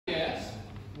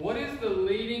What is the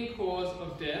leading cause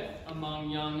of death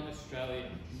among young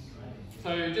Australians?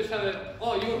 So just have a...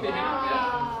 Oh, you were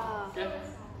behind.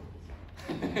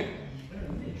 Yeah.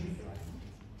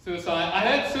 Suicide. I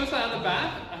heard suicide on the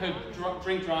back. I heard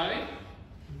drink driving.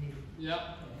 Yep.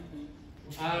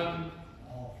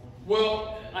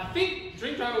 Well, I think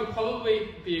drink driving would probably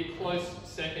be a close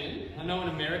second. I know in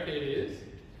America it is.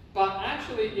 But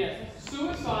actually, yes,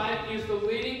 suicide is the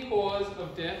leading cause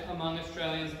of death among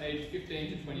Australians aged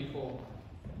 15 to 24.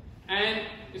 And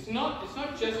it's not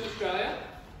just Australia.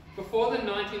 Before the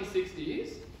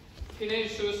 1960s,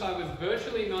 teenage suicide was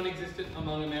virtually non-existent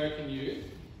among American youth.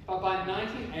 But by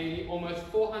 1980, almost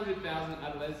 400,000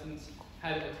 adolescents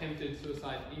had attempted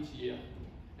suicide each year.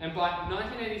 And by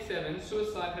 1987,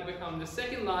 suicide had become the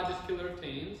second largest killer of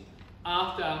teens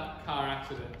after car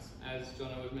accidents, as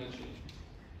Jono was mentioning.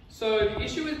 So the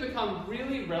issue has become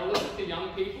really relevant to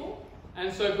young people,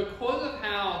 and so because of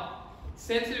how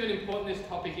sensitive and important this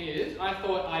topic is, I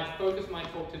thought I'd focus my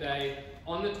talk today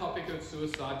on the topic of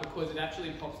suicide because it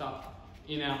actually pops up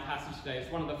in our passage today.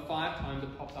 It's one of the 5 times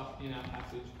it pops up in our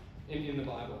passage in the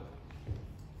Bible.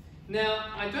 Now,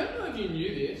 I don't know if you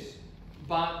knew this,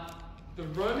 but the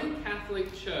Roman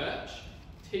Catholic Church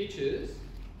teaches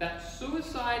that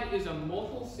suicide is a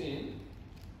mortal sin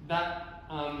that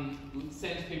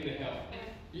sends people to hell.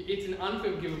 It's an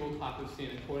unforgivable type of sin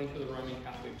according to the Roman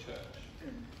Catholic Church.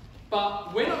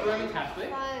 But we're not Roman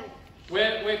Catholic,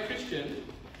 we're Christian.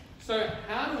 So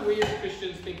how do we as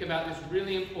Christians think about this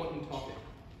really important topic?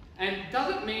 And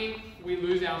does it mean we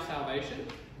lose our salvation?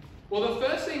 Well, the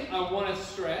first thing I want to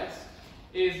stress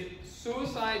is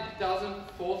suicide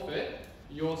doesn't forfeit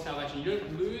your salvation. You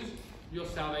don't lose your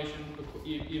salvation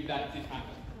if that did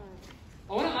happen.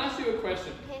 I want to ask you a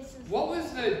question. What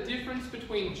was the difference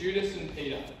between Judas and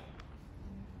Peter?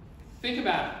 Think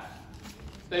about it.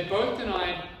 They both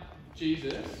denied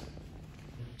Jesus.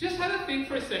 Just have a think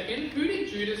for a second. Who did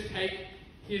Judas take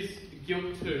his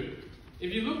guilt to?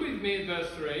 If you look with me at verse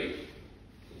 3,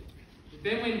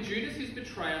 then when Judas, his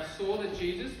betrayer, saw that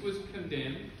Jesus was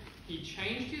condemned, he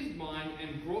changed his mind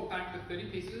and brought back the 30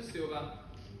 pieces of silver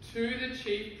to the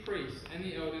chief priests and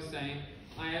the elders, saying,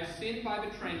 I have sinned by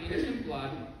betraying innocent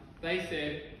blood. They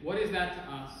said, what is that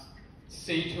to us?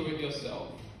 See to it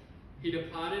yourself. He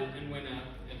departed and went out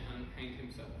and hanged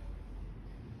himself.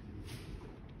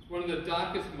 It's one of the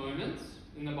darkest moments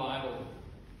in the Bible.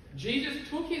 Jesus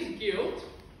took his guilt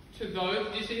to those,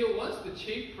 do you see who it was? The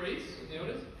chief priests and the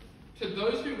elders? To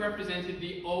those who represented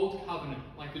the Old Covenant,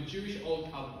 like the Jewish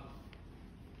Old Covenant.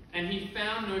 And he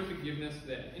found no forgiveness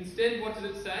there. Instead, what does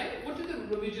it say? What do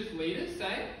the religious leaders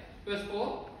say? Verse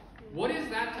 4, what is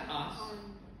that to us?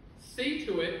 See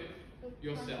to it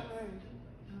yourself.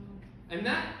 And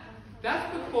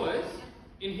that's because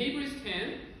in Hebrews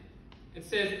 10, it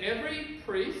says, every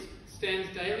priest stands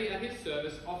daily at his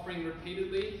service, offering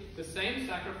repeatedly the same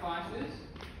sacrifices,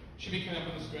 should be coming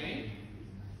up on the screen,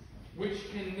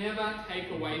 which can never take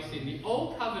away sin. The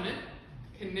Old Covenant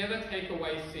can never take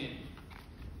away sin.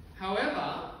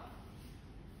 However,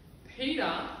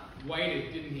 Peter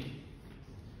waited, didn't he?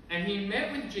 And he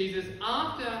met with Jesus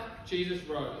after Jesus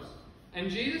rose.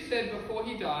 And Jesus said before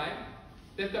he died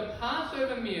that the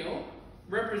Passover meal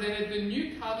represented the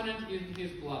new covenant in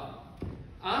his blood.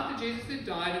 After Jesus had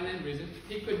died and then risen,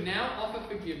 he could now offer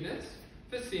forgiveness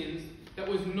for sins that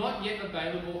was not yet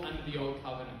available under the Old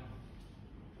Covenant.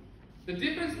 The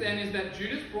difference then is that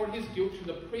Judas brought his guilt to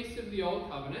the priests of the Old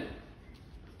Covenant,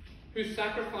 whose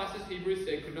sacrifices, Hebrews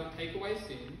said, could not take away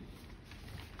sin.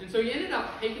 And so he ended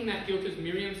up taking that guilt, as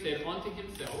Miriam said, onto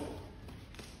himself,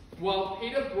 while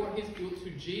Peter brought his guilt to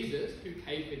Jesus, who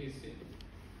paid for his sin.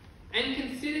 And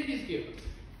consider his guilt.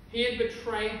 He had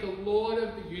betrayed the Lord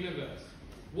of the universe.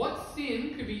 What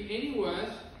sin could be any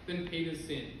worse than Peter's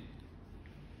sin?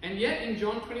 And yet in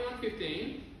John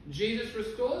 21:15, Jesus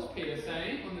restores Peter,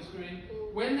 saying on the screen,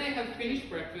 when they have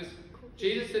finished breakfast,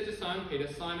 Jesus said to Simon Peter,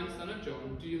 Simon, son of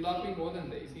John, do you love me more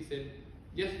than these? He said,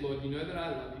 yes, Lord, you know that I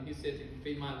love you. He said to him,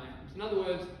 feed my lambs. In other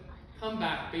words, come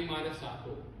back, be my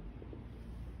disciple.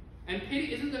 And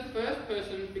Peter isn't the first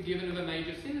person forgiven of a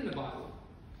major sin in the Bible.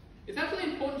 It's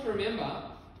actually important to remember,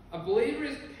 a believer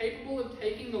is capable of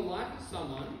taking the life of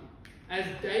someone, as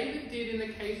David did in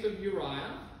the case of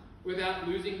Uriah, without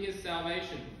losing his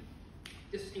salvation.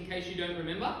 Just in case you don't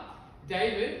remember,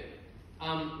 David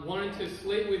wanted to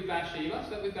sleep with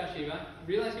Bathsheba,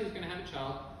 realized he was going to have a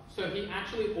child, so he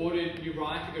actually ordered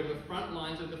Uriah to go to the front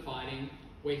lines of the fighting,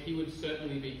 where he would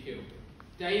certainly be killed.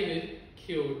 David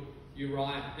killed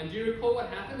Uriah. And do you recall what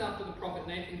happened after the prophet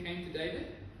Nathan came to David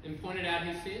and pointed out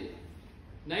his sin?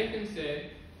 Nathan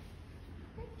said,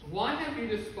 why have you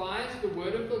despised the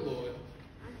word of the Lord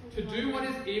to do what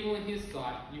is evil in his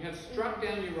sight. You have struck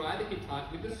down Uriah the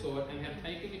Hittite with the sword, and have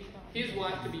taken his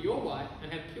wife to be your wife,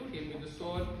 and have killed him with the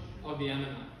sword of the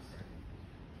Ammonites.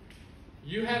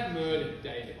 You have murdered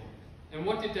David. And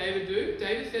what did David do?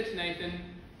 David said to Nathan,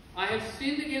 I have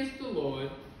sinned against the Lord.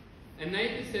 And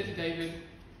Nathan said to David,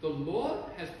 the Lord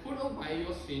has put away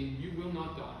your sin, you will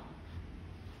not die.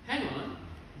 Hang on,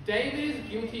 David is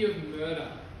guilty of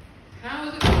murder. How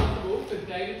is it possible for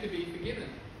David to be forgiven?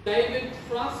 David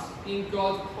trusts in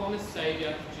God's promised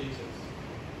Saviour, Jesus.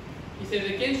 He says,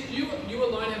 against you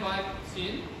alone have I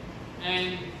sinned,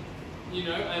 and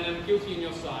I'm guilty in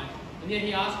your sight. And yet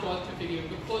he asks God to forgive him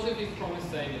because of his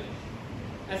promised Saviour.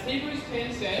 As Hebrews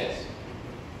 10 says,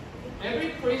 every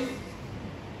priest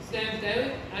stands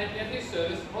daily at his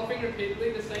service, offering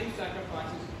repeatedly the same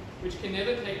sacrifices, which can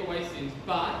never take away sins.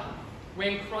 But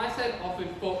when Christ had offered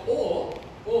for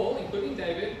all, including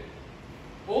David,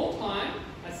 all time,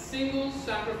 a single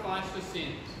sacrifice for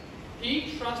sins,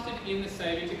 he trusted in the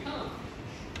Saviour to come.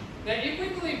 Now, if we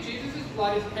believe Jesus'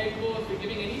 blood is capable of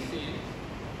forgiving any sin,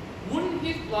 wouldn't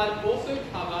his blood also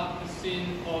cover the sin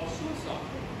of suicide?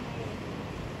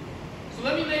 So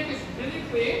let me make this really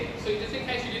clear, so just in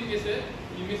case you missed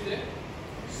it.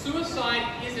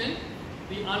 Suicide isn't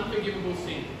the unforgivable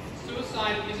sin.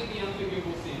 Suicide isn't the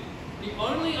unforgivable sin. The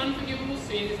only unforgivable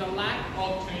sin is a lack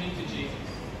of turning to Jesus,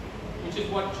 which is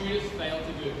what Judas failed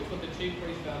to do. It's what the chief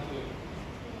priest failed to do.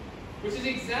 Which is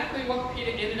exactly what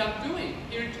Peter ended up doing.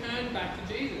 He returned back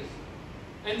to Jesus.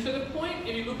 And so the point,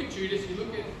 if you look at Judas, you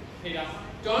look at Peter,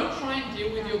 don't try and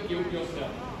deal with your guilt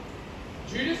yourself.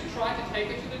 Judas tried to take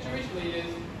it to the Jewish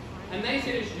leaders, and they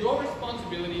said it's your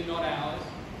responsibility, not ours,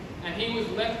 and he was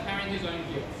left carrying his own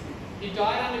guilt. He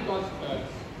died under God's curse.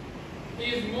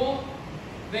 He is more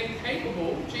than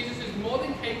capable, Jesus is more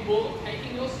than capable of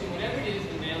taking your sin, whatever it is,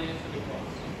 and nailing it to the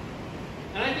cross.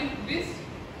 And I think this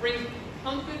brings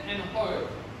comfort and hope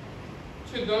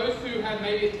to those who have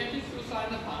maybe attempted suicide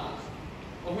in the past,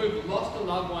 or who have lost a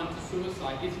loved one to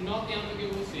suicide. It's not the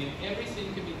unforgivable sin. Every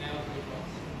sin can be nailed to the cross.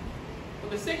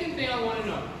 But the second thing I want to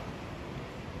know,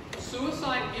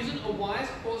 suicide isn't a wise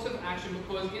course of action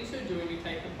because in so doing we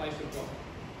take the place of God.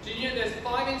 Do you know there's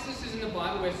 5 instances in the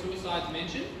Bible where suicide is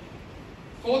mentioned?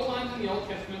 4 times in the Old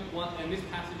Testament, and this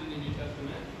passage in the New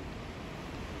Testament.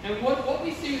 And what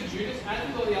we see with Judas, as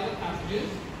with all the other passages,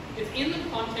 it's in the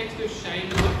context of shame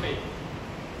and defeat.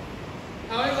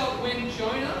 However, when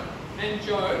Jonah and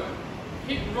Job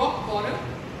hit rock bottom,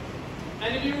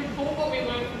 and if you recall what we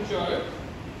learned from Job,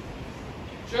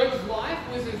 Job's life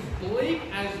was as bleak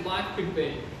as life could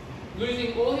be.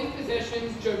 Losing all his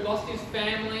possessions, Job lost his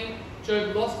family,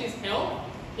 Job lost his health,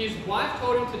 his wife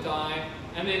told him to die,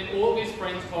 and then all of his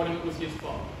friends told him it was his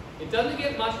fault. It doesn't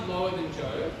get much lower than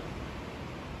Job.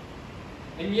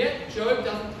 And yet, Job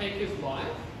doesn't take his life.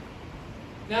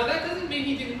 Now, that doesn't mean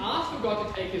he didn't ask for God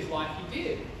to take his life. He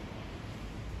did.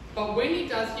 But when he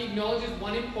does, he acknowledges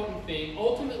one important thing.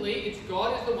 Ultimately, it's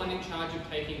God is the one in charge of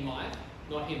taking life,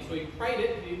 not him. So he prayed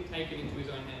it, and he didn't take it into his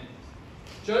own hands.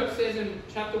 Job says in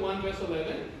chapter 1, verse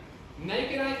 11,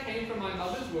 naked I came from my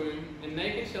mother's womb, and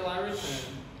naked shall I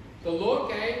return. The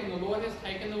Lord gave, and the Lord has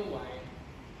taken away.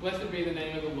 Blessed be the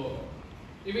name of the Lord.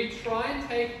 If we try and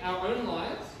take our own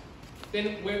lives,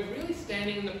 then we're really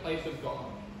standing in the place of God.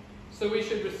 So we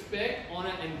should respect,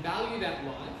 honour, and value that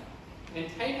life, and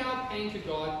take our pain to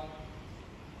God.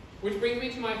 Which brings me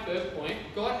to my first point.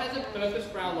 God has a purpose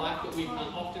for our life that we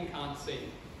often can't see.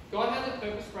 God has a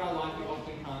purpose for our life we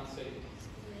often can't see.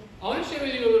 I want to share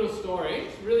with you a little story.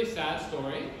 It's a really sad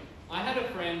story. I had a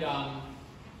friend,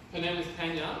 her name is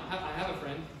Tanya. I have a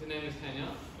friend, her name is Tanya.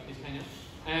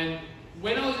 And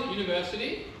when I was at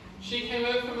university, she came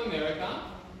over from America,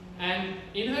 and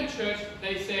in her church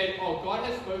they said, oh, God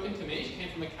has spoken to me. She came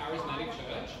from a charismatic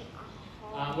church,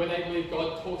 where they believe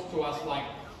God talks to us like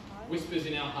whispers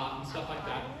in our heart and stuff like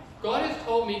that. God has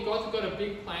told me God's got a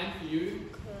big plan for you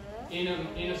in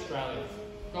Australia.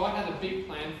 God has a big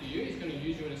plan for you. He's going to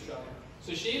use you in Australia.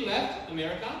 So she left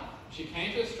America. She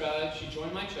came to Australia. She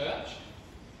joined my church.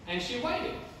 And she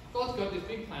waited. God's got this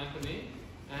big plan for me.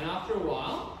 And after a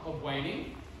while of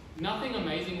waiting, nothing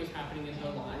amazing was happening in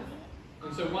her life.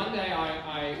 And so one day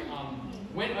I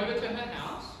went over to her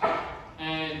house,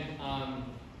 and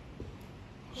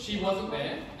she wasn't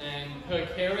there, and her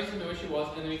carers didn't know where she was,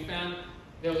 and then we found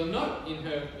there was a note in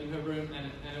her room,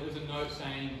 and it was a note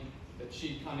saying that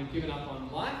she'd kind of given up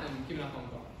on life and given up on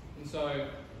God. And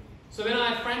so then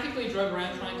I frantically drove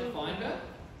around trying to find her,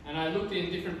 and I looked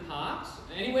in different parks,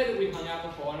 anywhere that we'd hung out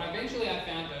before, and eventually I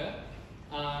found her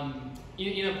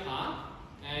in a park,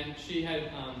 and she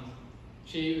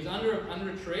was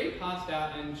under a tree, passed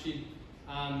out, and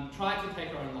tried to take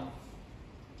her own life.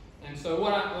 And so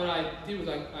what I did was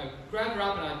I grabbed her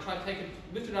up and I tried to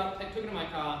lift her up, took her to my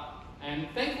car, and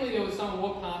thankfully there was someone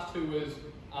walked past who was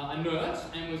a nurse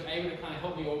and was able to kind of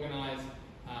help me organise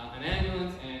an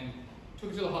ambulance and took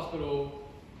her to the hospital,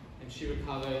 and she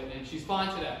recovered and she's fine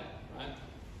today,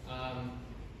 right?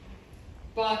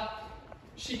 But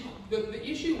the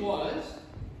issue was,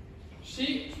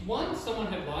 someone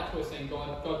had lied to her saying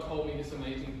God told me this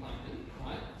amazing plan,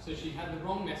 right? So she had the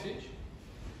wrong message,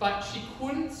 but she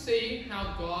couldn't see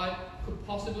how God could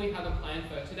possibly have a plan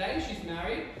for her. Today she's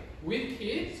married with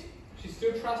kids, she's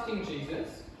still trusting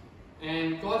Jesus,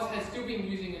 and God has still been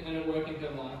using it and at work in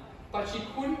her life, but she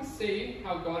couldn't see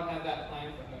how God had that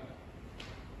plan for her.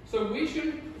 So we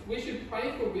should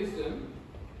pray for wisdom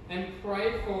and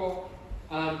pray for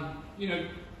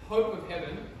hope of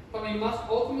heaven, but we must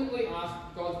ultimately ask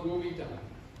God's will be done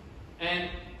and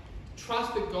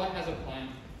trust that God has a plan.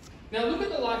 Now look at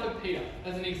the life of Peter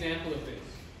as an example of this.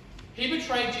 He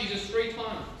betrayed Jesus 3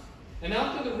 times, and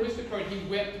after the rooster crowed, he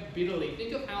wept bitterly.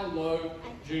 Think of how low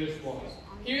Judas was.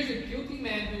 Here is a guilty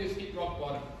man who has hit rock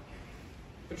bottom,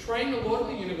 betraying the Lord of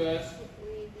the universe,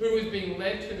 who was being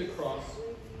led to the cross.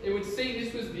 It would seem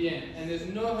this was the end, and there's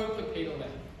no hope for Peter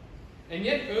left. And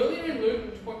yet earlier in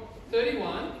Luke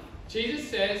 31, Jesus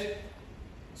says,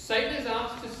 Satan has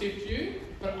asked to sift you,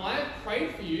 but I have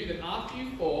prayed for you that after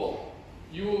you fall,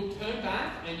 you will turn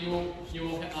back and you will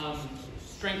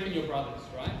strengthen your brothers,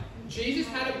 right? Jesus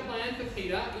had a plan for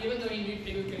Peter, even though he knew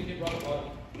Peter was going to hit rock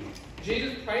bottom.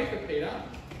 Jesus prayed for Peter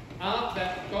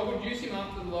that God would use him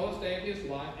after the lowest day of his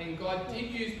life, and God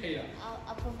did use Peter.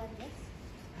 I'll provide this.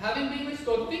 Having been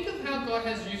restored, think of how God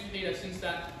has used Peter since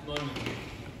that moment.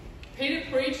 Peter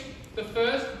preached the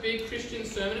first big Christian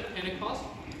sermon at Pentecost.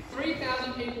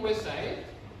 3,000 people were saved,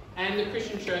 and the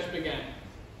Christian church began.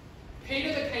 Peter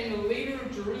became the leader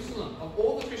of Jerusalem, of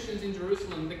all the Christians in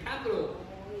Jerusalem, the capital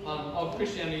of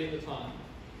Christianity at the time.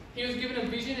 He was given a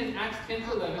vision in Acts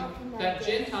 10-11 that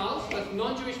Gentiles, that's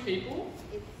non-Jewish people,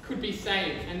 could be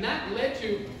saved. And that led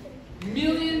to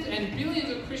millions and billions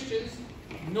of Christians,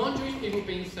 non-Jewish people,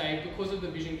 being saved because of the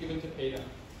vision given to Peter.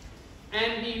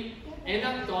 And he ended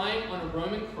up dying on a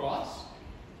Roman cross,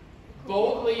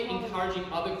 boldly encouraging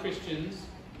other Christians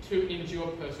to endure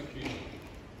persecution.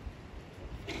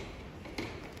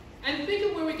 And think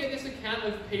of where we get this account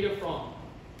of Peter from.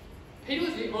 Peter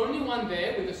was the only one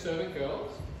there with the servant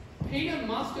girls. Peter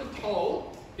must have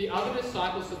told the other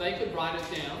disciples so they could write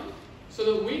it down,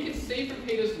 so that we could see from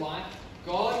Peter's life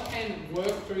God can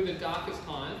work through the darkest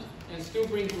times and still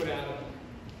bring good out of them.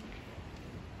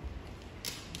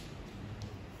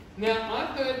 Now,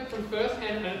 I've heard from first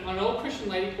hand an old Christian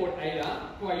lady called Ada,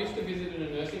 who I used to visit in a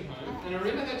nursing home, and I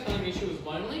remember her telling me she was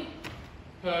lonely.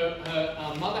 Her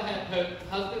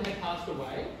husband had passed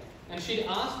away, and she'd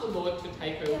asked the Lord to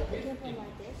take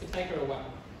her away.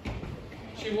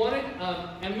 She wanted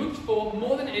and looked for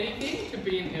more than anything to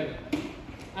be in heaven.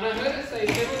 And I heard her say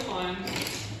several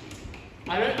times,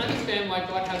 I don't understand why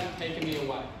God hasn't taken me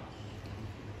away.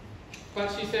 But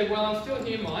she said, well, I'm still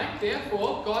here, Mike,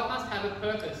 therefore God must have a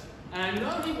purpose. And I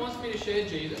know he wants me to share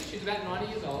Jesus. She's about 90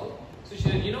 years old. So she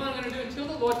said, you know what I'm going to do? Until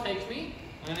the Lord takes me,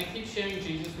 I'm going to keep sharing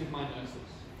Jesus with my nurses.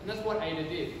 And that's what Ada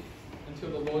did,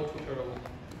 until the Lord took her away.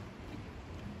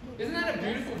 Isn't that a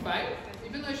beautiful faith?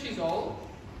 Even though she's old,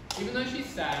 even though she's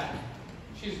sad,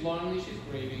 she's lonely, she's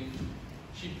grieving,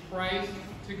 she prays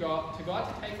to God to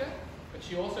take her, but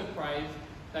she also prays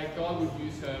that God would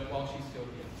use her while she's still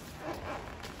here.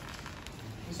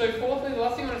 And so fourthly, the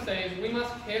last thing I want to say is we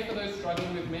must care for those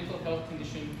struggling with mental health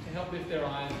condition to help lift their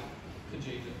eyes to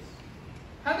Jesus.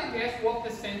 Have a guess what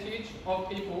percentage of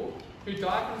people who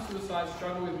die from suicide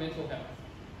struggle with mental health?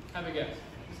 Have a guess.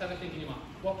 Just have a think in your mind.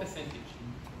 What percentage?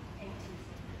 80.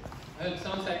 I heard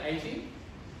someone say 80.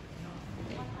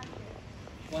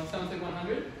 100. Someone said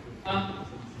 100.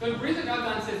 The Brisbane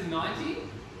guideline says 90.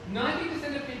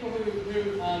 90% of people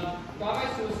who die by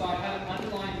suicide have an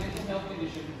underlying mental health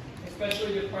condition,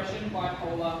 especially depression,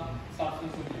 bipolar,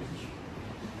 substance abuse.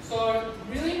 So,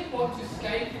 really important to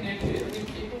stay connected with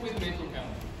people with mental health.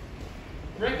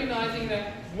 Recognizing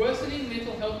that worsening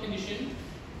mental health condition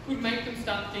could make them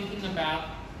start thinking about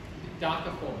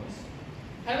darker forms.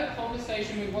 Have a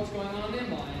conversation with what's going on in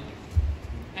their mind,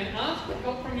 and ask for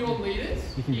help from your leaders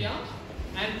here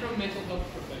and from mental health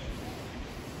professionals.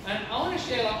 And I want to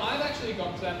share, I've actually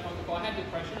got to that point before. I had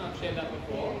depression, I've shared that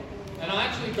before, and I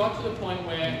actually got to the point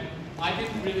where I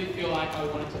didn't really feel like I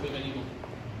wanted to live anymore.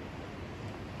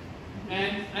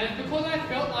 And because I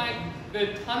felt like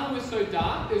the tunnel was so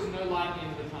dark, there's no light at the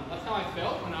end of the tunnel. That's how I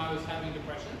felt when I was having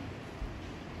depression.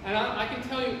 And I can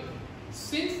tell you,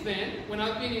 Since then, when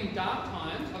I've been in dark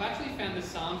times, I've actually found the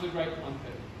Psalms a great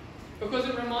comfort. Because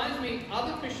it reminds me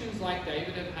other Christians like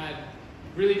David have had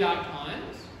really dark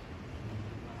times,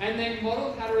 and they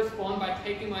modeled how to respond by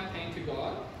taking my pain to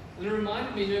God. And it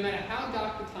reminded me, no matter how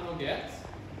dark the tunnel gets,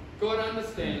 God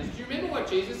understands. Do you remember what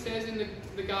Jesus says in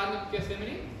the Garden of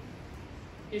Gethsemane?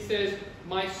 He says,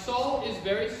 "My soul is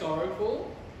very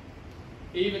sorrowful,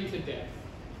 even to death."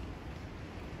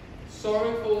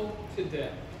 Sorrowful to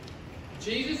death.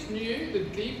 Jesus knew the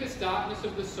deepest darkness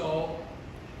of the soul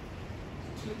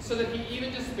so that he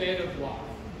even despaired of life.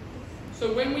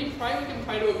 So when we pray, we can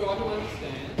pray to a God who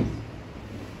understands.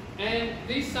 And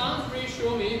these Psalms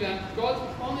reassure me that God's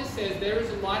promise says there is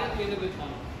a light at the end of the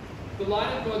tunnel. The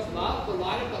light of God's love, the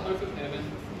light of the hope of heaven.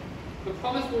 The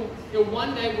promise he'll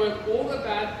one day work all the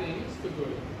bad things for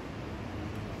good.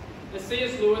 As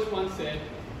C.S. Lewis once said,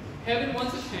 heaven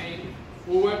once attained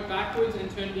will work backwards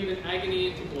and turn even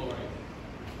agony into glory.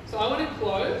 So I want to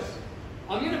close.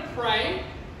 I'm going to pray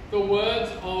the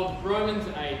words of Romans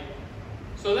 8.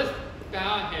 So let's bow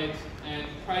our heads and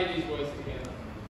pray these words together.